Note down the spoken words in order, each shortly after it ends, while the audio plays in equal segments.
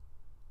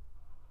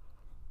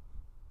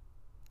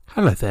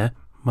Hello there,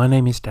 my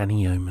name is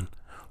Danny Yeoman,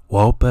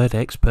 wild bird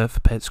expert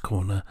for Pets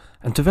Corner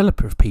and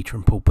developer of Peter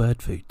and Paul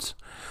Bird Foods.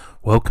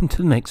 Welcome to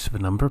the next of a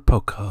number of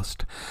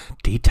podcasts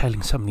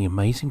detailing some of the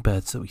amazing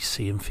birds that we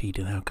see and feed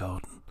in our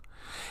garden.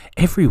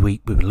 Every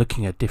week we'll be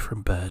looking at a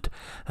different bird,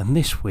 and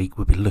this week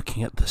we'll be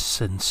looking at the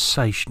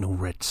sensational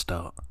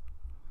redstart.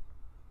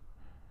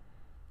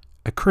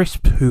 A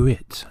crisp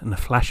who-it and a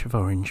flash of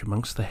orange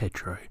amongst the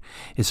hedgerow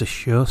is a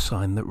sure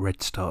sign that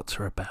redstarts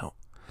are about.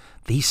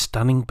 These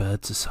stunning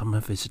birds are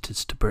summer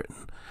visitors to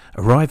Britain,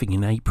 arriving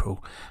in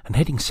April and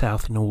heading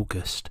south in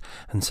August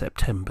and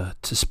September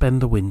to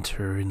spend the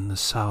winter in the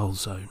Sahel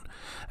Zone,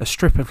 a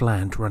strip of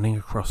land running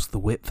across the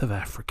width of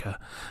Africa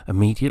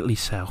immediately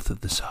south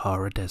of the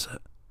Sahara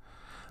Desert.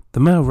 The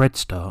male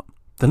redstart,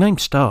 the name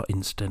start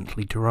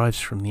incidentally derives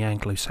from the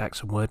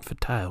Anglo-Saxon word for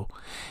tail,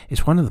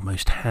 is one of the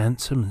most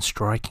handsome and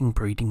striking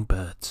breeding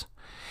birds.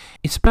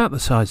 It's about the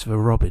size of a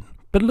robin,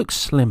 but looks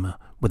slimmer,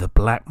 with a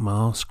black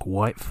mask,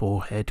 white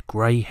forehead,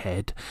 grey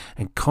head,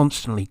 and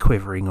constantly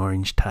quivering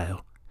orange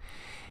tail.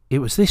 It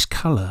was this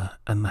colour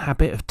and the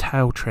habit of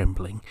tail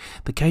trembling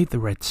that gave the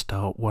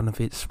redstart one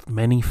of its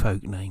many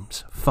folk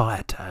names,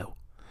 Firetail.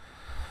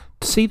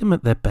 To see them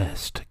at their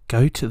best,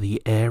 go to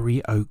the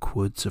airy oak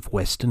woods of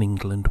Western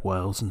England,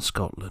 Wales and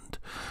Scotland,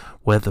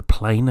 where the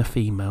plainer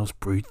females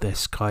brood their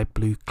sky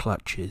blue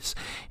clutches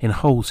in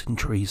holes in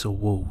trees or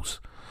walls.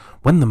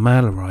 When the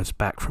male arrives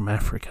back from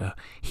Africa,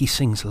 he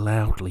sings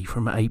loudly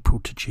from April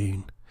to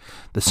June.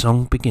 The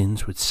song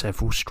begins with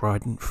several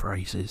strident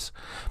phrases,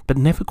 but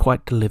never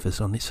quite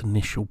delivers on its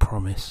initial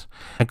promise,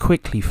 and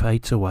quickly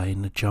fades away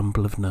in a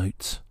jumble of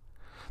notes.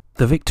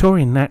 The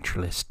Victorian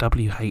naturalist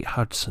W. H.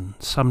 Hudson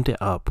summed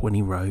it up when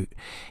he wrote,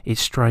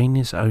 "Its strain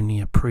is only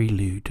a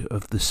prelude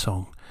of the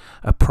song,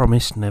 a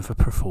promise never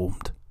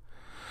performed."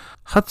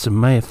 Hudson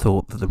may have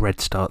thought that the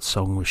redstart's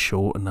song was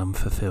short and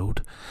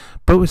unfulfilled,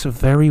 but was a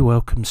very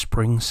welcome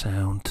spring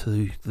sound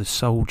to the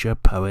soldier,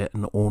 poet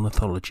and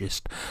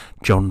ornithologist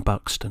John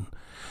Buxton,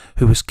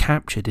 who was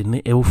captured in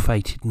the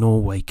ill-fated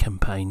Norway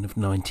campaign of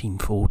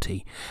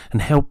 1940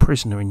 and held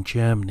prisoner in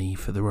Germany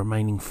for the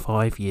remaining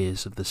 5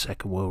 years of the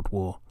Second World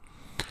War.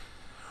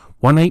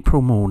 One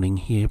April morning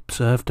he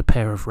observed a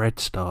pair of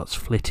redstarts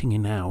flitting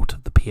in and out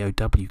of the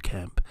POW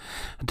camp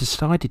and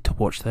decided to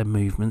watch their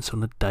movements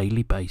on a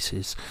daily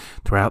basis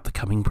throughout the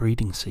coming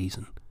breeding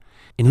season.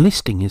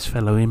 Enlisting his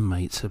fellow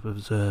inmates as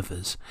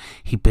observers,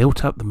 he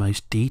built up the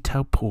most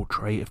detailed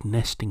portrait of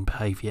nesting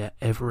behaviour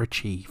ever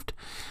achieved,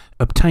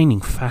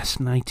 obtaining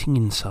fascinating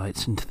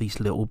insights into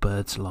these little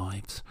birds'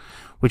 lives,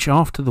 which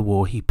after the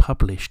war he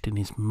published in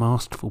his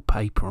masterful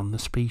paper on the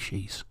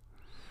species.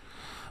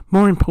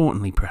 More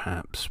importantly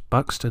perhaps,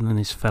 Buxton and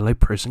his fellow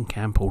prison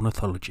camp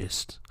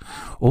ornithologists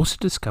also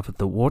discovered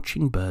that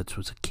watching birds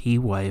was a key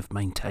way of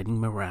maintaining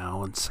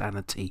morale and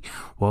sanity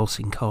whilst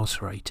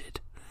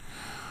incarcerated.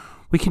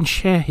 We can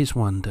share his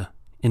wonder.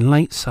 In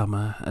late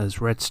summer, as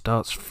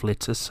redstarts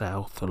flitter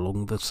south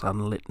along the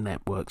sunlit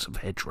networks of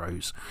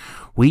hedgerows,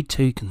 we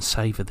too can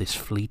savour this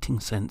fleeting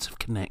sense of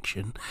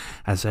connection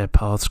as their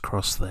paths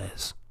cross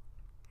theirs.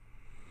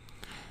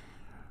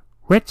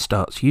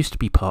 Redstarts used to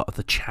be part of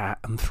the chat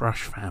and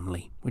thrush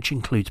family, which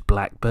includes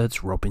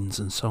blackbirds, robins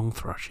and song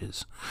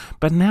thrushes,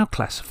 but now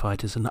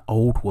classified as an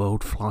old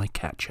world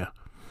flycatcher.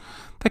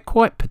 They're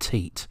quite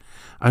petite,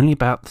 only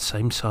about the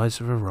same size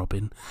of a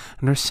robin,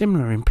 and are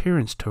similar in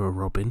appearance to a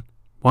robin,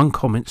 one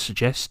comment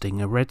suggesting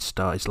a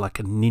redstart is like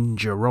a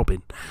ninja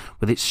robin,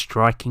 with its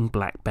striking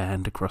black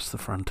band across the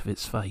front of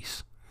its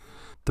face.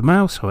 The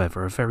males,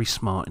 however, are very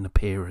smart in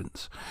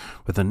appearance,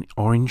 with an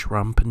orange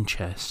rump and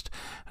chest,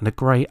 and a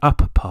grey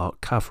upper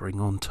part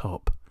covering on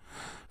top.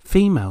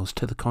 Females,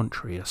 to the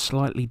contrary, are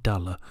slightly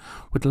duller,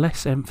 with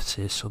less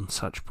emphasis on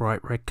such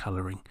bright red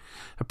colouring,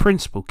 a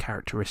principal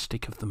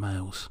characteristic of the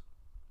males.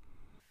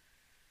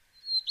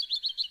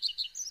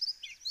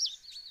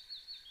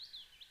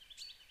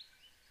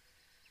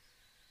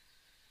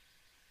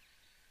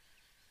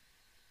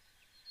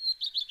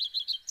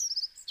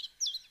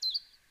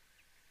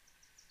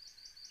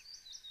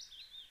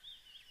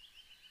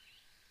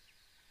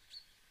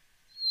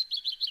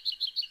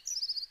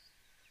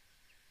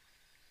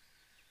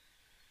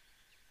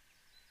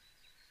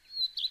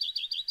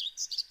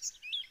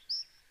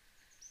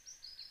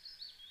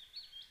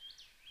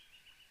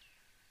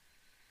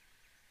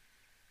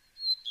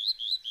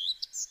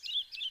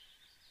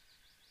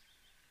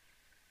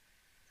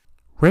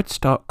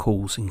 Redstart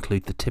calls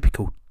include the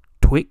typical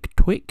twick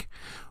twick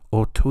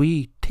or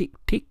twee tick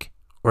tick,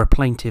 or a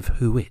plaintive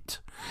who-it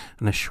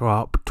and a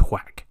sharp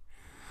twack.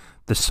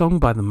 The song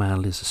by the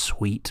male is a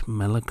sweet,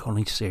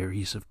 melancholy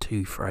series of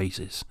 2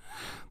 phrases,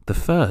 the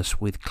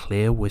first with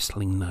clear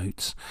whistling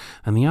notes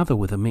and the other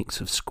with a mix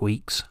of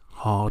squeaks,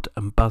 hard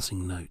and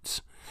buzzing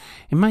notes.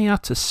 It may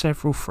utter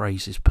several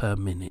phrases per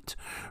minute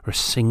or a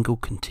single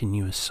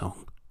continuous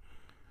song.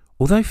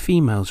 Although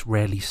females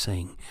rarely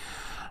sing,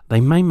 they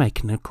may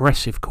make an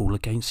aggressive call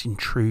against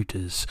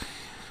intruders,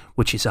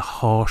 which is a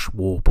harsh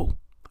warble.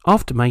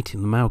 After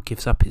mating, the male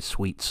gives up his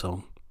sweet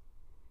song.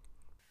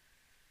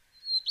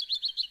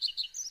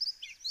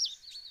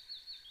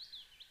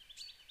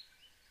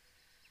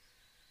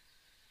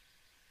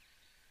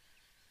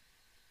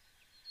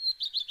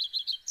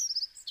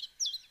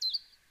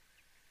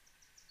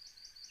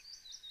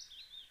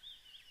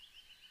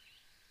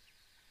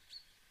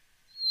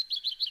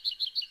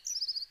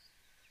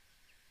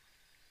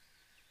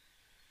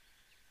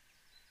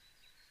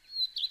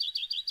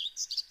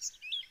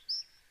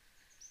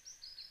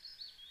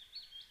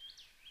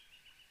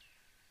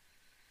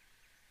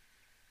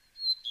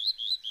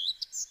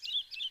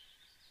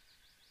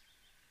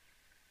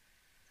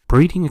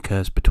 Breeding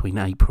occurs between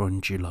April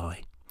and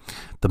July.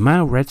 The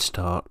male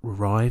redstart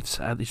arrives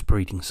at this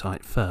breeding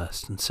site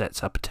first and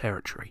sets up a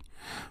territory,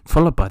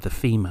 followed by the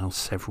females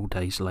several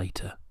days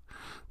later.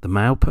 The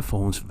male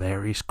performs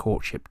various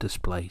courtship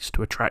displays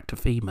to attract a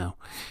female,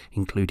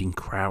 including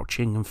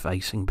crouching and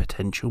facing a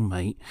potential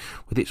mate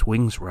with its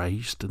wings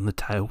raised and the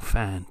tail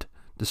fanned,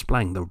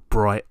 displaying the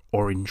bright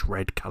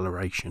orange-red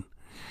coloration.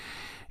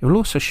 It will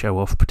also show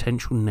off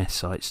potential nest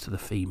sites to the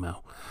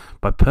female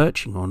by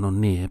perching on or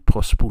near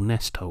possible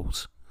nest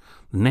holes.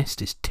 The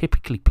nest is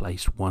typically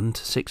placed 1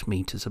 to 6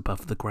 meters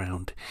above the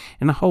ground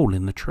in a hole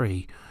in the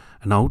tree,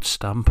 an old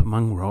stump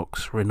among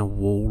rocks, or in a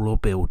wall or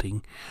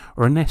building,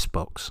 or a nest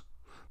box.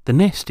 The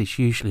nest is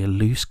usually a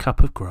loose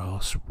cup of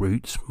grass,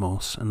 roots,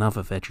 moss and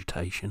other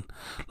vegetation,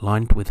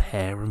 lined with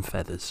hair and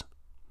feathers.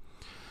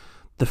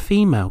 The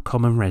female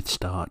common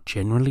redstart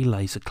generally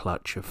lays a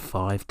clutch of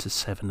 5 to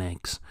 7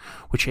 eggs,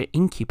 which are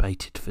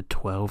incubated for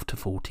 12 to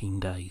 14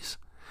 days.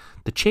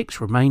 The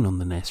chicks remain on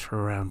the nest for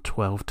around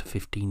 12 to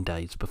 15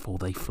 days before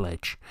they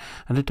fledge,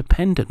 and are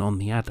dependent on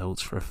the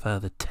adults for a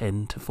further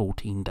 10 to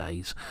 14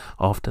 days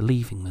after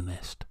leaving the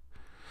nest.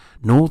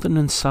 Northern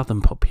and southern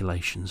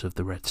populations of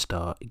the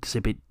redstart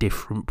exhibit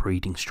different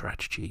breeding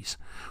strategies,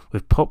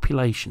 with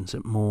populations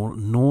at more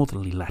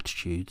northerly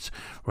latitudes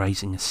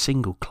raising a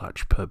single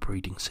clutch per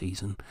breeding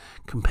season,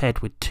 compared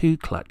with 2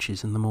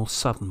 clutches in the more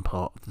southern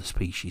part of the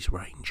species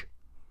range.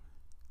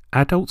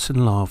 Adults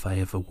and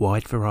larvae of a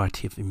wide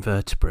variety of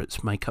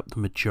invertebrates make up the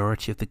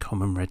majority of the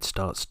common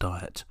redstart's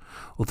diet,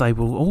 although they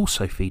will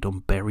also feed on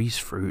berries,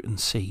 fruit and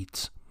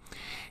seeds.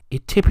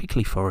 It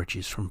typically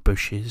forages from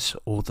bushes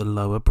or the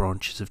lower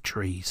branches of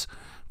trees,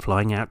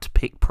 flying out to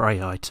pick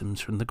prey items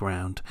from the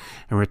ground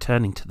and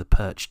returning to the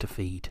perch to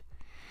feed.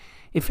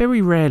 It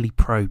very rarely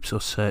probes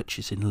or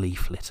searches in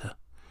leaf litter.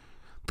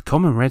 The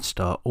common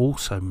redstart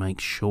also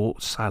makes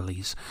short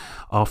sallies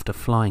after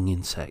flying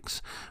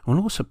insects and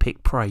will also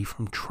pick prey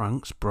from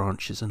trunks,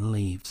 branches and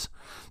leaves,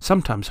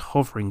 sometimes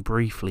hovering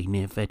briefly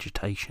near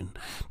vegetation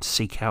to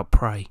seek out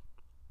prey.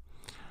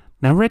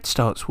 Now,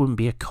 redstarts wouldn't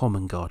be a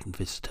common garden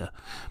visitor,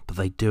 but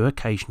they do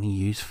occasionally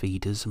use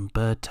feeders and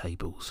bird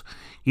tables,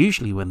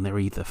 usually when they're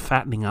either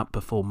fattening up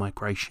before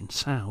migration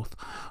south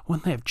or when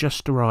they have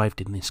just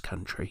arrived in this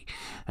country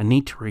and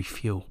need to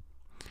refuel.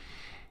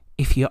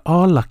 If you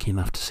are lucky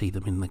enough to see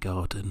them in the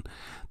garden,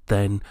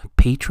 then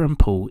Peter and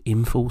Paul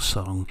in full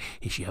song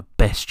is your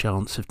best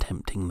chance of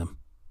tempting them.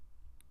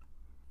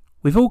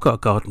 We've all got a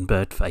garden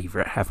bird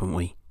favourite, haven't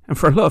we? And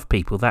for a lot of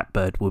people that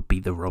bird would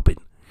be the robin.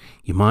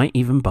 You might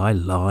even buy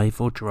live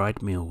or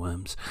dried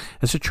mealworms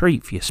as a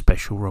treat for your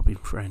special robin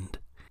friend.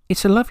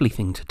 It's a lovely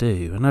thing to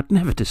do, and I'd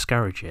never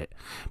discourage it,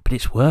 but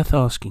it's worth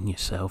asking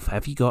yourself,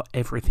 have you got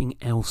everything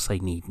else they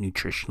need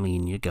nutritionally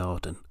in your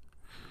garden?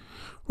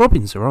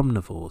 Robins are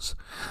omnivores.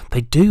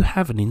 They do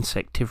have an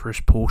insectivorous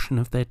portion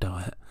of their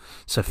diet,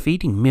 so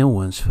feeding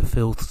mealworms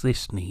fulfills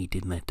this need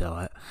in their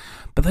diet,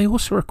 but they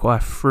also require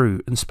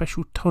fruit and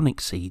special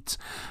tonic seeds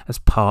as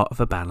part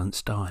of a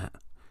balanced diet.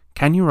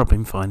 Can your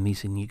robin find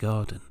these in your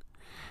garden?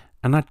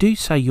 And I do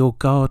say your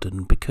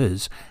garden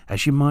because,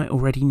 as you might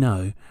already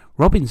know,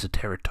 robins are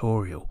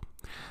territorial.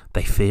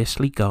 They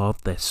fiercely guard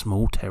their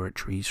small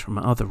territories from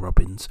other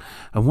robins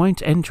and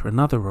won't enter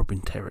another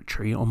robin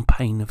territory on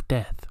pain of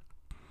death.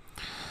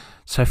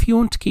 So if you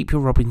want to keep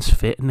your robins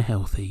fit and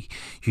healthy,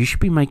 you should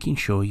be making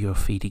sure you are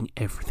feeding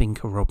everything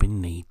a robin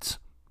needs.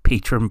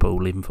 Peter and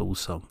Paul in full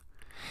song.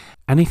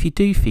 And if you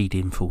do feed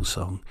in full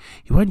song,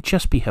 you won't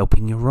just be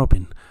helping your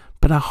robin,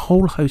 but a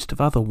whole host of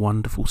other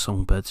wonderful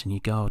songbirds in your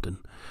garden.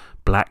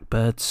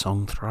 Blackbird,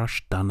 song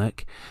thrush,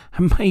 dunnock,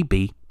 and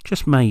maybe,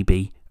 just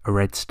maybe, a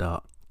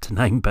redstart, to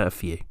name but a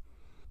few.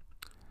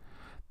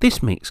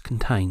 This mix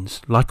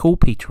contains, like all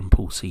Peter and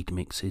Paul seed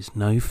mixes,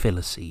 no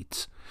filler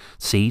seeds.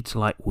 Seeds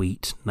like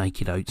wheat,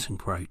 naked oats and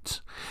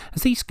groats,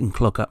 as these can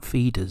clog up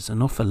feeders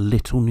and offer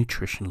little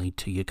nutritionally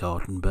to your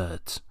garden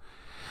birds.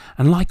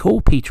 And like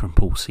all Peter and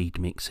Paul seed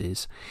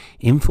mixes,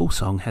 In Full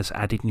Song has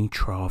added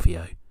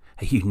Nutravio,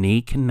 a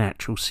unique and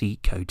natural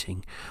seed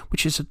coating,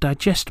 which is a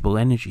digestible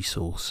energy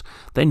source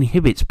that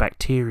inhibits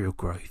bacterial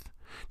growth.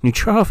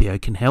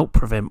 Nutravio can help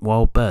prevent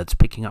wild birds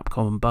picking up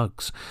common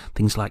bugs,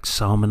 things like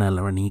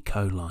Salmonella and E.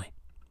 coli.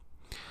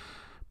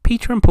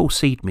 Peter and Paul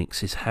seed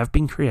mixes have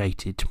been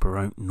created to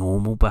promote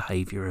normal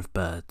behaviour of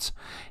birds,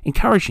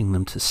 encouraging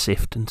them to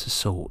sift and to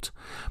sort,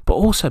 but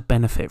also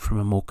benefit from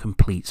a more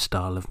complete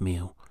style of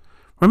meal.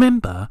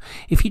 Remember,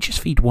 if you just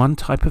feed one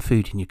type of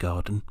food in your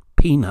garden,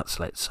 peanuts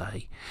let's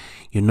say,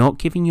 you're not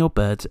giving your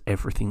birds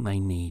everything they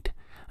need,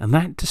 and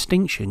that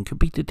distinction could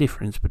be the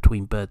difference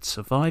between birds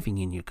surviving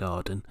in your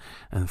garden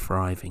and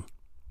thriving.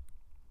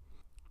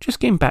 Just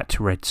getting back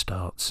to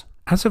redstarts,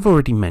 as I've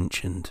already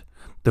mentioned,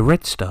 the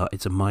redstart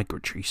is a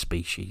migratory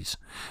species,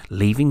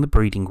 leaving the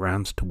breeding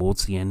grounds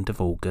towards the end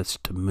of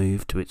August to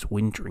move to its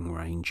wintering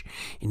range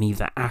in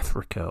either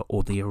Africa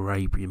or the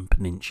Arabian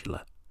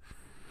Peninsula.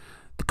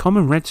 The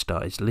common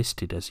redstart is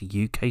listed as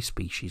a UK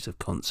species of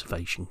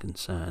conservation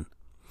concern.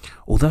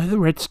 Although the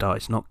redstart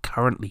is not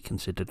currently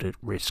considered at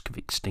risk of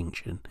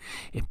extinction,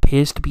 it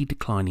appears to be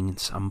declining in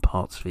some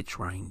parts of its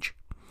range.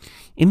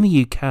 In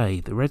the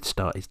UK, the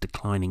redstart is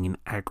declining in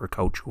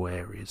agricultural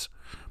areas,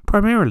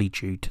 primarily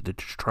due to the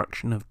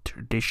destruction of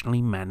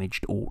traditionally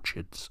managed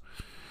orchards.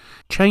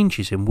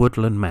 Changes in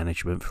woodland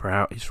management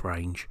throughout its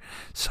range,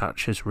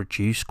 such as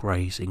reduced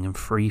grazing and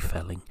free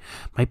felling,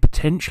 may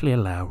potentially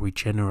allow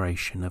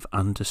regeneration of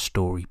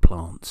understory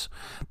plants,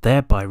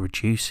 thereby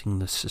reducing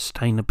the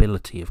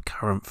sustainability of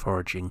current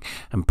foraging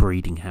and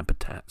breeding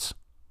habitats.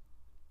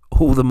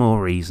 All the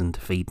more reason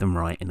to feed them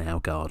right in our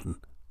garden.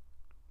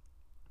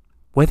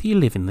 Whether you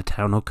live in the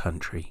town or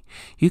country,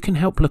 you can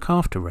help look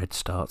after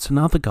redstarts and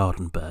other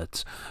garden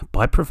birds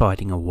by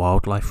providing a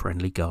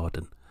wildlife-friendly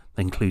garden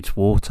that includes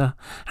water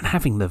and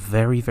having the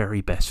very,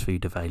 very best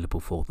food available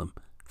for them,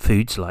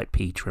 foods like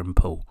Peter and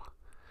Paul.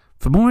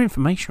 For more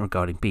information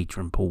regarding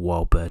Peter and Paul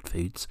wild bird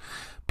foods,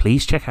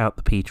 please check out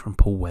the Peter and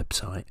Paul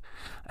website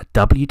at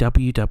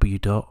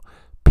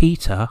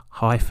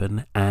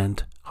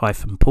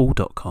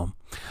www.peter-and-paul.com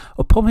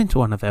or pop into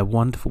one of our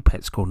wonderful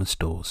Pets Corner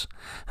stores,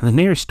 and the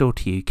nearest store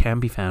to you can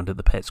be found at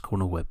the Pets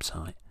Corner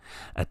website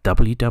at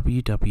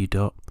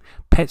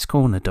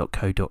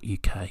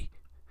www.petscorner.co.uk.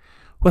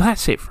 Well,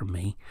 that's it from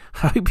me.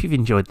 I hope you've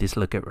enjoyed this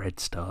look at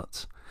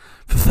redstarts.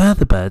 For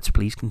further birds,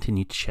 please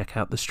continue to check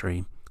out the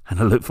stream, and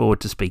I look forward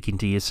to speaking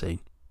to you soon.